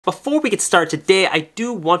Before we get started today, I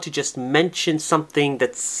do want to just mention something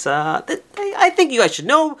that's that I think you guys should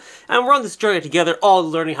know. And we're on this journey together, all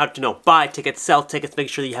learning how to buy tickets, sell tickets, make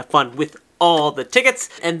sure that you have fun with all the tickets.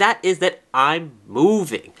 And that is that I'm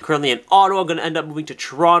moving. Currently in Ottawa, I'm going to end up moving to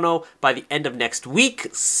Toronto by the end of next week.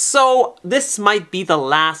 So this might be the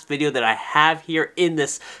last video that I have here in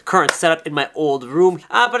this current setup in my old room.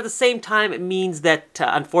 But at the same time, it means that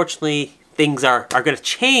unfortunately, things are going to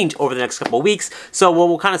change over the next couple of weeks, so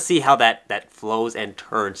we'll kind of see how that flows and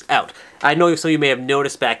turns out. I know some of you may have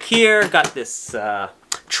noticed back here, got this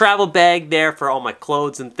travel bag there for all my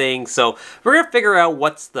clothes and things, so we're going to figure out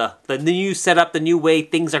what's the new setup, the new way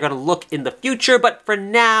things are going to look in the future, but for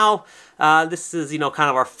now, this is, kind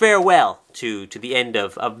of our farewell to the end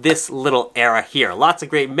of this little era here. Lots of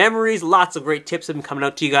great memories, lots of great tips have been coming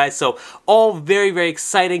out to you guys, so all very, very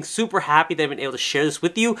exciting. Super happy that I've been able to share this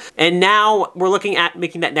with you. And now we're looking at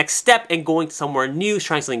making that next step and going somewhere new,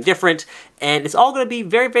 trying something different, and it's all going to be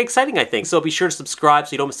very, very exciting, I think. So be sure to subscribe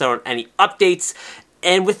so you don't miss out on any updates.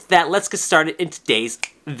 And with that, let's get started in today's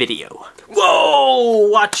video. Whoa!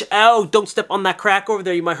 Watch out! Don't step on that crack over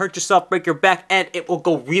there. You might hurt yourself, break your back, and it will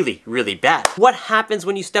go really, really bad. What happens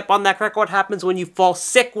when you step on that crack? What happens when you fall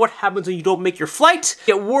sick? What happens when you don't make your flight?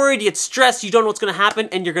 You get worried, you get stressed, you don't know what's going to happen,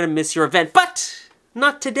 and you're going to miss your event. But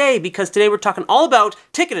not today, because today we're talking all about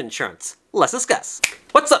ticket insurance. Let's discuss.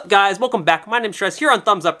 What's up, guys? Welcome back. My name's Shrez here on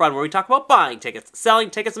thumbsuprun, where we talk about buying tickets, selling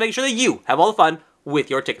tickets, and making sure that you have all the fun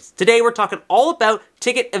with your tickets. Today we're talking all about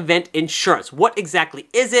ticket event insurance. What exactly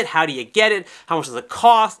is it? How do you get it? How much does it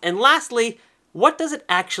cost? And lastly, what does it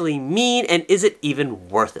actually mean, and is it even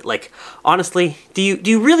worth it? Like, honestly, do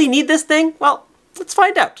you really need this thing? Well, let's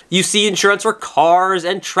find out. You see insurance for cars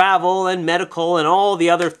and travel and medical and all the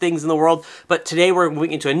other things in the world, but today we're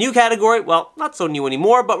moving into a new category. Well, not so new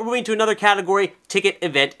anymore, but we're moving to another category, ticket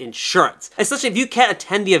event insurance. Essentially, if you can't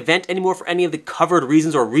attend the event anymore for any of the covered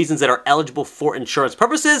reasons or reasons that are eligible for insurance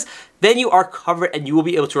purposes, then you are covered and you will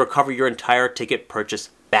be able to recover your entire ticket purchase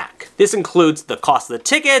back. This includes the cost of the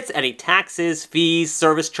tickets, any taxes, fees,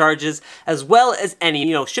 service charges, as well as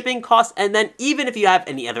any, shipping costs, and then even if you have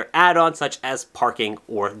any other add-ons such as parking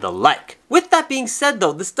or the like. With that being said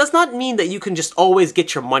though, this does not mean that you can just always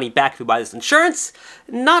get your money back if you buy this insurance.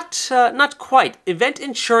 Not quite. Event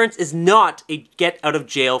insurance is not a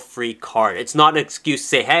get-out-of-jail-free card. It's not an excuse to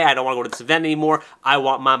say, hey, I don't want to go to this event anymore, I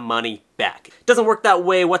want my money back. It doesn't work that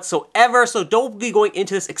way whatsoever, so don't be going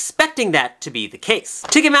into this expecting that to be the case.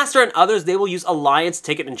 Ticketmaster and others, they will use Alliance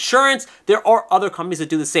Ticket Insurance. There are other companies that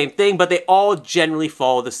do the same thing, but they all generally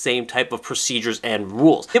follow the same type of procedures and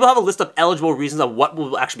rules. They will have a list of eligible reasons of what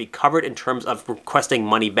will actually be covered in terms of requesting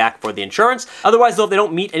money back for the insurance. Otherwise, though, if they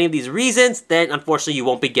don't meet any of these reasons, then unfortunately you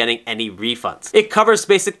won't be getting any refunds. It covers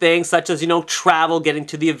basic things such as, travel, getting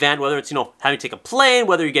to the event, whether it's, having to take a plane,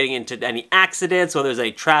 whether you're getting into any accidents, whether there's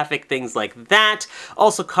any traffic, things like that.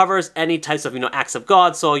 Also covers any types of, acts of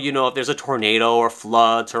God. So, if there's a tornado or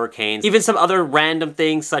floods, hurricanes, even some other random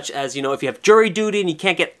things such as, if you have jury duty and you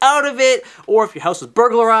can't get out of it, or if your house was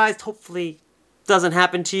burglarized, hopefully doesn't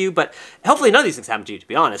happen to you, but hopefully none of these things happen to you, to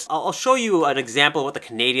be honest. I'll show you an example of what the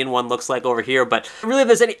Canadian one looks like over here, but really if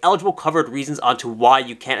there's any eligible covered reasons onto why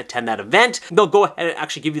you can't attend that event, they'll go ahead and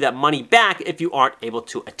actually give you that money back if you aren't able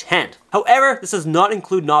to attend. However, this does not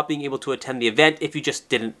include not being able to attend the event if you just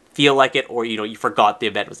didn't feel like it, or you forgot the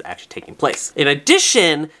event was actually taking place. In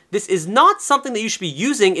addition, this is not something that you should be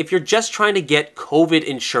using if you're just trying to get COVID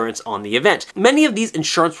insurance on the event. Many of these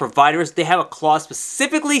insurance providers, they have a clause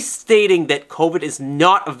specifically stating that COVID is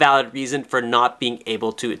not a valid reason for not being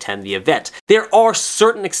able to attend the event. There are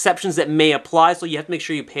certain exceptions that may apply, so you have to make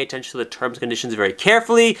sure you pay attention to the terms and conditions very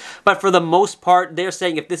carefully, but for the most part, they're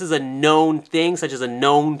saying if this is a known thing, such as a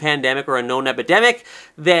known pandemic or a known epidemic,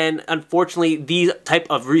 then unfortunately these type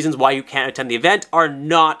of reasons why you can't attend the event are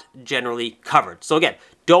not generally covered. So again,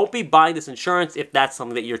 don't be buying this insurance if that's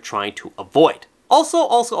something that you're trying to avoid.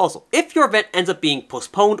 Also, if your event ends up being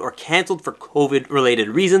postponed or canceled for COVID-related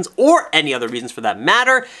reasons, or any other reasons for that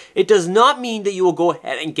matter, it does not mean that you will go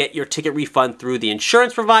ahead and get your ticket refund through the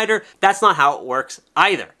insurance provider. That's not how it works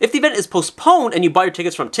either. If the event is postponed and you buy your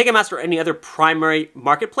tickets from Ticketmaster or any other primary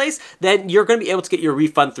marketplace, then you're going to be able to get your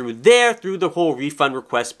refund through there, through the whole refund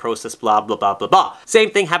request process, blah, blah, blah, blah, blah.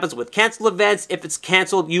 Same thing happens with canceled events. If it's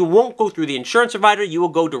canceled, you won't go through the insurance provider. You will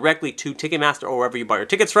go directly to Ticketmaster or wherever you buy your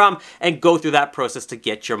tickets from and go through that process process to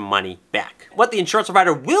get your money back. What the insurance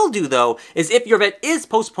provider will do though, is if your event is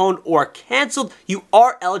postponed or canceled, you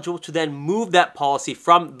are eligible to then move that policy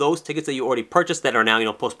from those tickets that you already purchased that are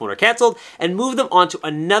now, postponed or canceled, and move them onto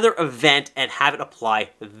another event and have it apply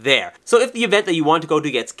there. So if the event that you want to go to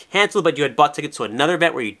gets canceled, but you had bought tickets to another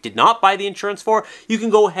event where you did not buy the insurance for, you can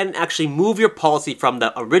go ahead and actually move your policy from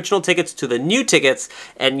the original tickets to the new tickets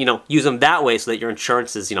and, use them that way so that your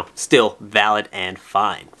insurance is, still valid and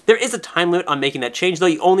fine. There is a time limit on making that change, though.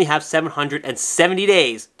 You only have 770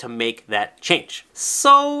 days to make that change.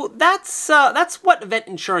 So that's what event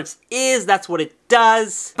insurance is. That's what it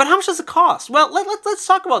does. But how much does it cost? Well, let's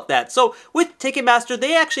talk about that. So with Ticketmaster,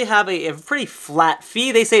 they actually have a pretty flat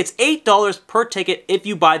fee. They say it's $8 per ticket if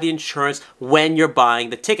you buy the insurance when you're buying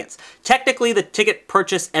the tickets. Technically, the ticket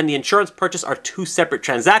purchase and the insurance purchase are two separate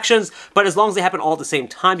transactions, but as long as they happen all at the same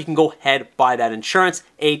time, you can go ahead and buy that insurance,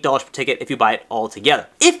 $8 per ticket if you buy it all together.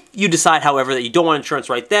 If you decide, however, that you don't want insurance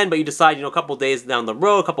right then, but you decide, a couple days down the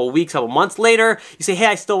road, a couple weeks, a couple months later, you say, hey,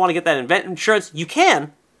 I still want to get that event insurance, you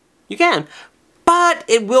can, but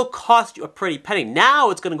it will cost you a pretty penny. Now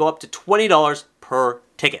it's going to go up to $20 per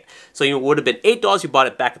ticket. So it would have been $8 if you bought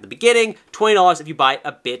it back at the beginning, $20 if you buy it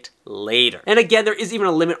a bit later. And again, there is even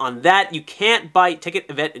a limit on that. You can't buy ticket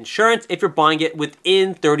event insurance if you're buying it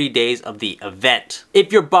within 30 days of the event.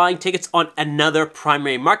 If you're buying tickets on another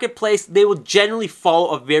primary marketplace, they will generally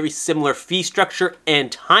follow a very similar fee structure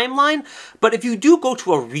and timeline. But if you do go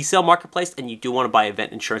to a resale marketplace and you do want to buy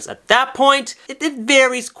event insurance at that point, it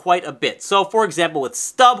varies quite a bit. So for example, with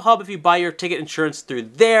StubHub, if you buy your ticket insurance through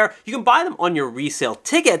there, you can buy them on your resale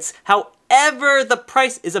tickets. However, the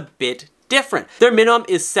price is a bit different. Their minimum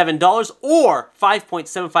is $7 or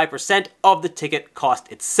 5.75% of the ticket cost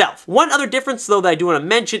itself. One other difference though that I do want to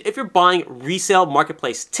mention, if you're buying resale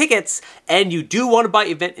marketplace tickets and you do want to buy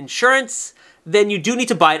event insurance, then you do need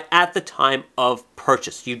to buy it at the time of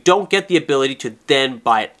purchase. You don't get the ability to then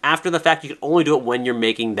buy it after the fact. You can only do it when you're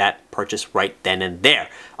making that purchase right then and there.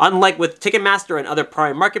 Unlike with Ticketmaster and other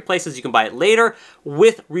primary marketplaces, you can buy it later.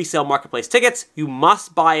 With resale marketplace tickets, you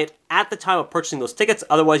must buy it at the time of purchasing those tickets,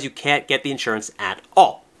 otherwise you can't get the insurance at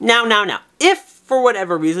all. Now, if for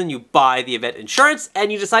whatever reason you buy the event insurance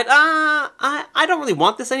and you decide, I don't really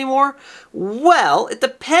want this anymore, well, it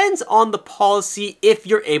depends on the policy if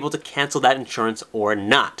you're able to cancel that insurance or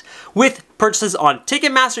not. With purchases on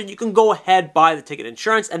Ticketmaster, you can go ahead, buy the ticket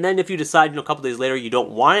insurance, and then if you decide a couple days later you don't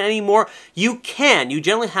want it anymore, you can. You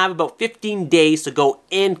generally have about 15 days to go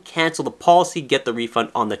and cancel the policy, get the refund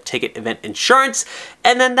on the ticket event insurance,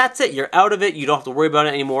 and then that's it. You're out of it. You don't have to worry about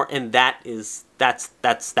it anymore, and that's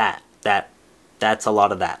a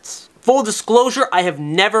lot of that. Full disclosure, I have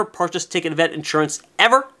never purchased ticket event insurance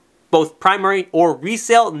ever, both primary or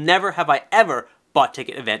resale. Never have I ever bought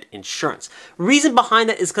ticket event insurance. Reason behind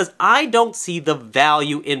that is because I don't see the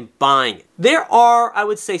value in buying it. There are, I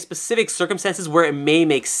would say, specific circumstances where it may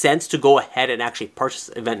make sense to go ahead and actually purchase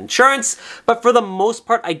event insurance, but for the most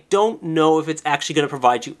part, I don't know if it's actually going to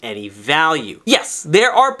provide you any value. Yes,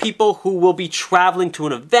 there are people who will be traveling to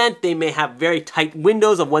an event. They may have very tight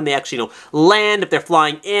windows of when they actually, land if they're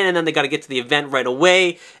flying in, and then they got to get to the event right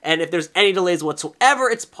away. And if there's any delays whatsoever,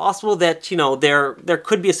 it's possible that, there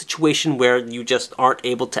could be a situation where you just aren't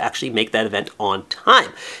able to actually make that event on time.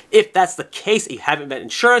 If that's the case, you have event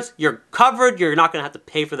insurance, you're covered. You're not going to have to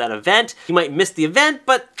pay for that event. You might miss the event,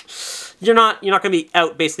 but you're not going to be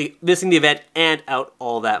out basically missing the event and out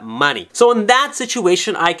all that money. So in that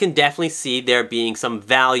situation, I can definitely see there being some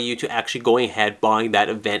value to actually going ahead buying that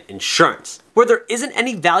event insurance. Where there isn't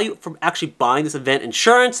any value from actually buying this event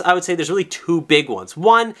insurance, I would say there's really two big ones.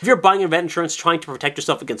 One, if you're buying event insurance trying to protect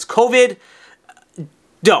yourself against COVID,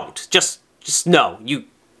 don't. Just no, you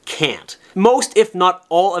can't. Most, if not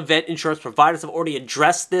all, event insurance providers have already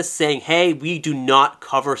addressed this, saying, hey, we do not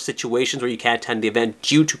cover situations where you can't attend the event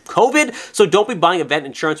due to COVID, so don't be buying event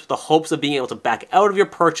insurance with the hopes of being able to back out of your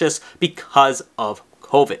purchase because of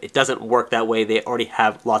COVID. It doesn't work that way. They already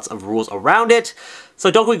have lots of rules around it. So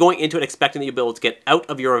don't be going into it expecting that you'll be able to get out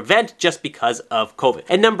of your event just because of COVID.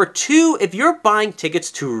 And number two, if you're buying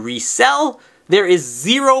tickets to resell, there is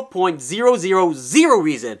 0.000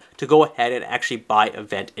 reason to go ahead and actually buy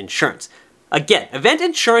event insurance. Again, event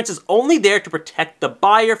insurance is only there to protect the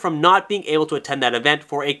buyer from not being able to attend that event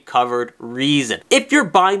for a covered reason. If you're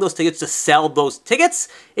buying those tickets to sell those tickets,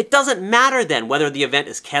 it doesn't matter then whether the event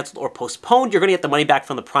is canceled or postponed. You're going to get the money back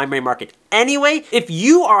from the primary market anyway. If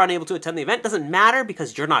you are unable to attend the event, it doesn't matter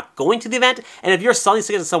because you're not going to the event. And if you're selling these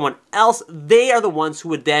tickets to someone else, they are the ones who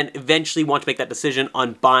would then eventually want to make that decision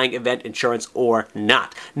on buying event insurance or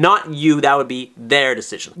not. Not you, that would be their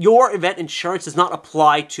decision. Your event insurance does not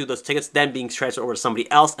apply to those tickets then being transferred over to somebody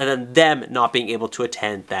else and then them not being able to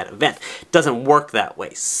attend that event. It doesn't work that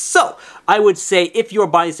way. So I would say if you're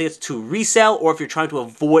buying tickets to resell, or if you're trying to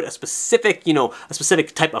avoid a specific, a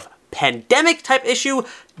specific type of pandemic type issue,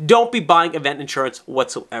 don't be buying event insurance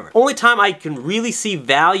whatsoever. Only time I can really see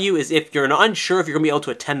value is if you're unsure if you're gonna be able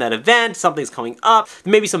to attend that event, something's coming up,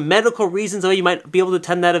 maybe some medical reasons why you might be able to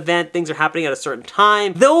attend that event, things are happening at a certain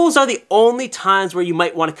time. Those are the only times where you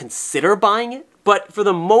might want to consider buying it. But for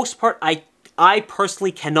the most part, I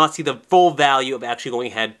personally cannot see the full value of actually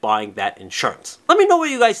going ahead buying that insurance. Let me know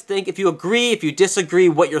what you guys think. If you agree, if you disagree,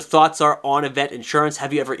 what your thoughts are on event insurance.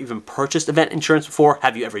 Have you ever even purchased event insurance before?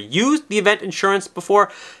 Have you ever used the event insurance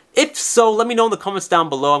before? If so, let me know in the comments down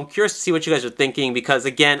below. I'm curious to see what you guys are thinking because,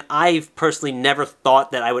 again, I've personally never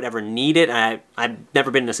thought that I would ever need it. I've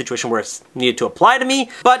never been in a situation where it's needed to apply to me.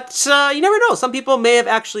 But you never know. Some people may have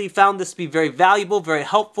actually found this to be very valuable, very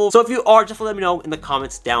helpful. So if you are, just let me know in the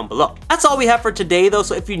comments down below. That's all we have for today, though.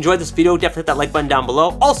 So if you enjoyed this video, definitely hit that like button down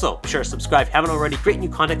below. Also, be sure to subscribe if you haven't already. Great new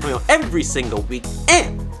content coming out every single week.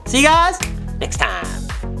 And see you guys next time.